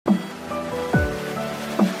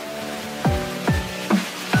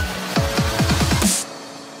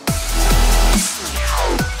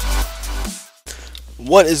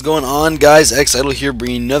What is going on, guys? xXidol here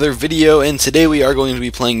bringing another video, and today we are going to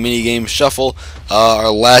be playing minigame Shuffle.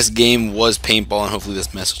 Our last game was paintball, and hopefully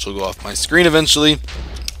this message will go off my screen eventually.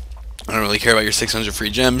 I don't really care about your 600 free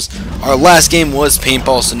gems. Our last game was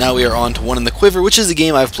paintball, so now we are on to One in the Quiver, which is a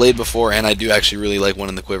game I've played before, and I do actually really like One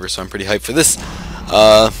in the Quiver, so I'm pretty hyped for this.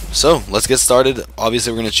 So let's get started.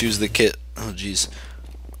 Obviously, we're going to choose the kit. Oh, jeez.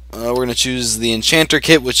 We're going to choose the Enchanter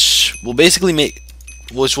kit, which will basically make it.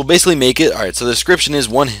 Alright, so the description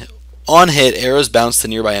is on hit, arrows bounce to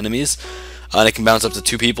nearby enemies, and it can bounce up to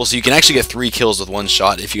 2 people, so you can actually get 3 kills with one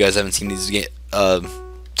shot if you guys haven't seen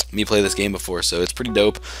me play this game before, so it's pretty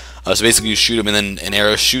dope. So basically you shoot them and then an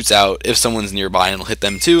arrow shoots out if someone's nearby and it'll hit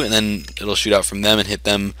them too, and then it'll shoot out from them and hit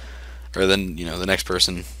them, or then, you know, the next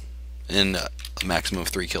person, in a maximum of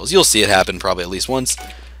 3 kills. You'll see it happen probably at least once.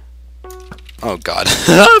 Oh god.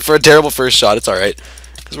 For a terrible first shot, it's alright,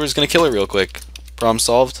 because we're just going to kill it real quick. Problem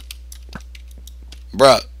solved.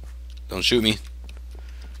 Bruh. Don't shoot me.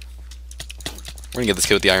 We're gonna get this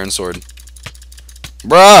kid with the iron sword.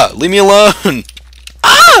 Bruh! Leave me alone!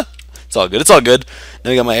 Ah! It's all good. It's all good.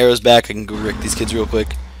 Now I got my arrows back. I can go wreck these kids real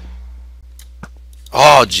quick.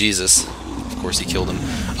 Oh, Jesus. Of course he killed him.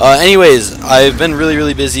 Anyways, I've been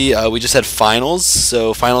really busy. We just had finals,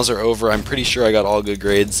 so finals are over. I'm pretty sure I got all good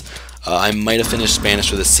grades. I might have finished Spanish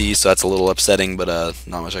with a C, so that's a little upsetting, but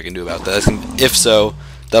not much I can do about that. If so,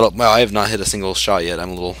 well, I have not hit a single shot yet. I'm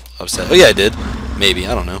a little upset. Oh yeah, I did. Maybe,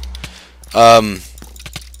 I don't know.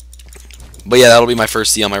 But yeah, that'll be my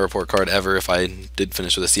first C on my report card ever if I did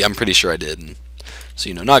finish with a C. I'm pretty sure I did. And so,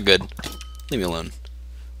 you know, not good. Leave me alone.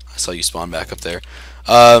 I saw you spawn back up there.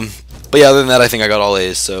 But yeah, other than that, I think I got all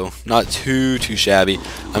A's, so not too shabby.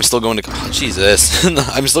 I'm still going to Jesus.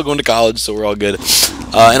 I'm still going to college, so we're all good.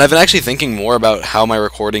 And I've been actually thinking more about how my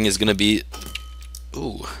recording is gonna be.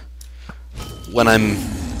 Ooh, when I'm.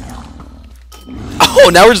 Oh,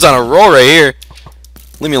 now we're just on a roll right here.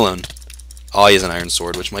 Leave me alone. Oh, he has an iron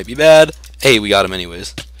sword, which might be bad. Hey, we got him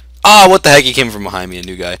anyways. Ah, what the heck? He came from behind me, a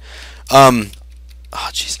new guy. Oh,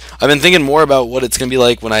 jeez. I've been thinking more about what it's going to be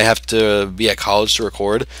like when I have to be at college to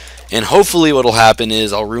record. And hopefully what will happen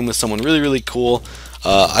is I'll room with someone really cool.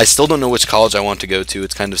 I still don't know which college I want to go to.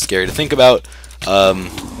 It's kind of scary to think about,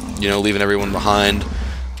 you know, leaving everyone behind.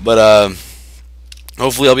 But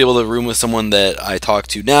hopefully I'll be able to room with someone that I talk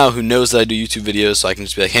to now who knows that I do YouTube videos, so I can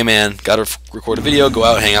just be like, hey man, gotta record a video, go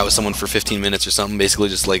out, hang out with someone for 15 minutes or something. Basically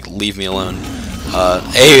just like leave me alone.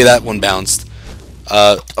 Hey, that one bounced.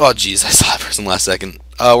 Oh jeez, I saw that person last second.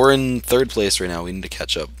 We're in 3rd place right now. We need to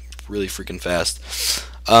catch up really freaking fast.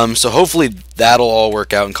 So hopefully that'll all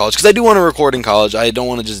work out in college, because I do want to record in college. I don't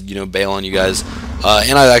want to just, you know, bail on you guys.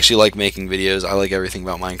 And I actually like making videos. I like everything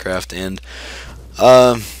about Minecraft, and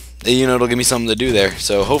you know, it'll give me something to do there.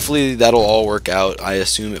 So hopefully that'll all work out. I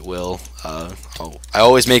assume it will. I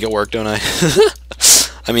always make it work, don't I?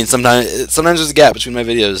 I mean, sometimes there's a gap between my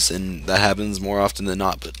videos, and that happens more often than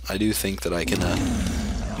not, but I do think that I can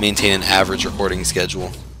maintain an average recording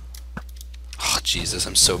schedule. Oh, Jesus,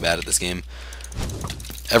 I'm so bad at this game.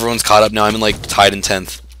 Everyone's caught up now. I'm in, like, tied in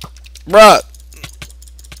 10th. Bruh!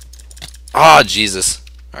 Ah, Jesus.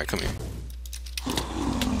 Alright, come here.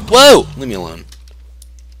 Whoa! Leave me alone.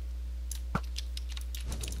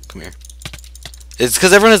 Come here. It's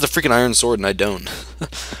because everyone has the freaking iron sword and I don't.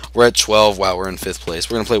 We're at 12. Wow, we're in 5th place.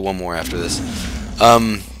 We're going to play one more after this.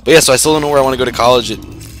 But yeah, so I still don't know where I want to go to college. It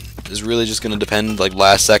is really just going to depend, like,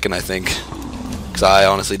 last second, I think. Because I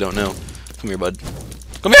honestly don't know. Come here, bud.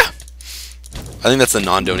 Come here! I think that's the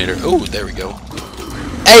non-donator. Oh, there we go.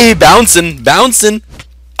 Hey, bouncing! Bouncing!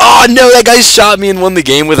 Oh, no, that guy shot me and won the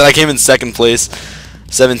game with it. I came in 2nd place.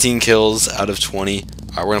 17 kills out of 20.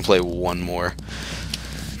 Alright, we're going to play one more.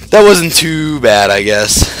 That wasn't too bad, I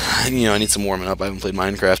guess. You know, I need some warming up. I haven't played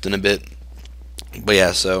Minecraft in a bit. But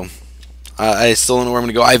yeah, so I still don't know where I'm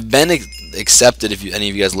going to go. I've been accepted, if any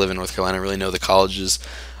of you guys live in North Carolina, really know the colleges.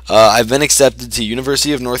 I've been accepted to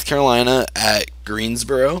University of North Carolina at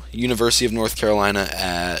Greensboro, University of North Carolina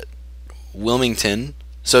at Wilmington.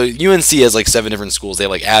 So UNC has like 7 different schools. They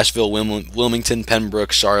have like Asheville, Wilmington,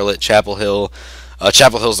 Pembroke, Charlotte, Chapel Hill.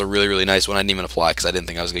 Chapel Hill's a really nice one. I didn't even apply because I didn't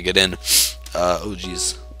think I was going to get in. Oh,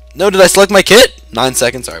 jeez. No, did I select my kit? 9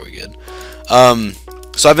 seconds. Alright, we good.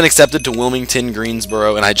 So I've been accepted to Wilmington,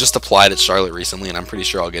 Greensboro, and I just applied at Charlotte recently, and I'm pretty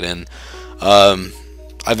sure I'll get in.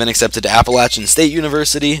 I've been accepted to Appalachian State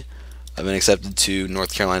University. I've been accepted to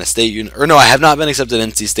North Carolina State or no, I have not been accepted to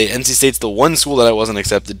NC State. NC State's the one school that I wasn't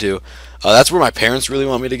accepted to. That's where my parents really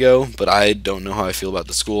want me to go, but I don't know how I feel about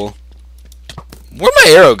the school. Where'd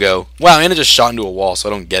my arrow go? Wow, and it just shot into a wall, so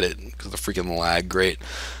I don't get it because of the freaking lag. Great.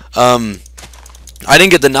 I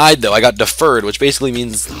didn't get denied, though. I got deferred, which basically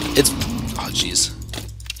means it's... Oh, jeez.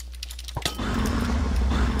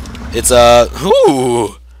 It's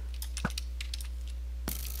ooh,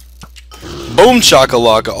 boom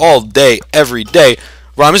chakalaka all day, every day.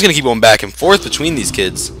 Bro, I'm just gonna keep going back and forth between these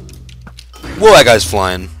kids. Whoa, that guy's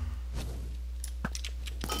flying.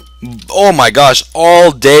 Oh my gosh,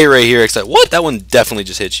 all day right here. Except what? That one definitely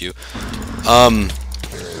just hit you.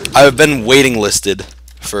 I've been waiting listed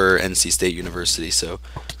for NC State University, so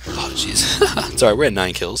oh jeez. It's alright, we're at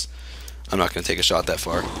 9 kills. I'm not gonna take a shot that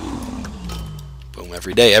far. Boom,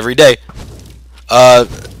 every day, every day. Wow,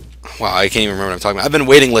 I can't even remember what I'm talking about. I've been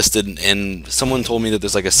waiting listed, and someone told me that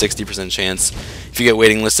there's like a 60% chance if you get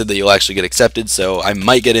waiting listed that you'll actually get accepted, so I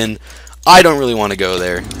might get in. I don't really want to go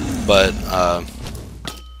there, but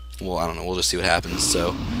well, I don't know. We'll just see what happens.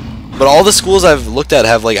 So, but all the schools I've looked at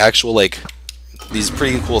have like actual like these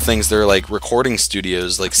pretty cool things. They're like recording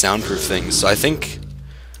studios, like soundproof things. So I think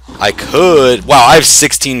I could. Wow, I have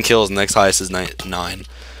 16 kills. And the next highest is 9.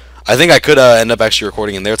 I think I could end up actually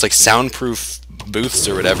recording in there. It's like soundproof booths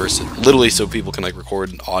or whatever. So literally, so people can like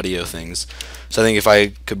record audio things. So I think if I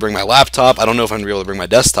could bring my laptop, I don't know if I'm gonna be able to bring my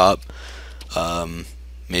desktop.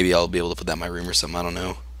 Maybe I'll be able to put that in my room or something. I don't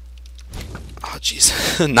know. Oh, jeez.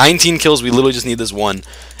 19 kills. We literally just need this one.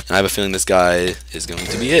 And I have a feeling this guy is going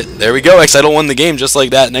to be it. There we go. xXidol won the game just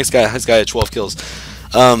like that. Next guy, this guy had 12 kills.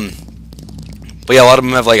 But yeah, a lot of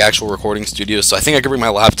them have like actual recording studios. So I think I could bring my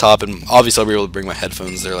laptop. And obviously I'll be able to bring my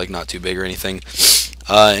headphones. They're like not too big or anything.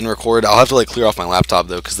 And record. I'll have to like clear off my laptop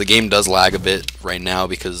though. Because the game does lag a bit right now.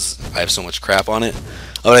 Because I have so much crap on it.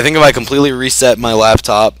 But I think if I completely reset my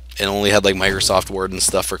laptop. And only had like Microsoft Word and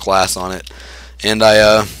stuff for class on it. And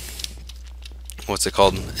I what's it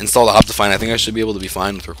called? Install the Optifine. I think I should be able to be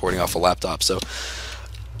fine with recording off a laptop. So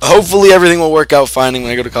hopefully everything will work out fine when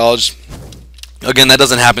I go to college. Again, that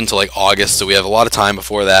doesn't happen until like August, so we have a lot of time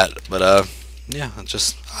before that. But yeah,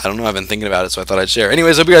 I don't know. I've been thinking about it, so I thought I'd share.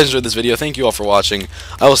 Anyways, hope you guys enjoyed this video. Thank you all for watching.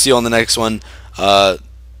 I will see you on the next one.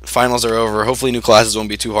 Finals are over. Hopefully new classes won't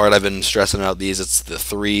be too hard. I've been stressing out these. It's the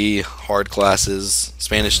 3 hard classes: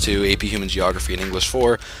 Spanish 2, AP Human Geography, and English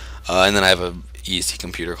 4. And then I have a EST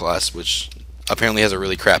computer class, which apparently has a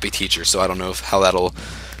really crappy teacher, so I don't know how that'll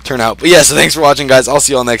turn out. But yeah, so thanks for watching, guys. I'll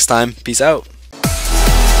see you all next time. Peace out.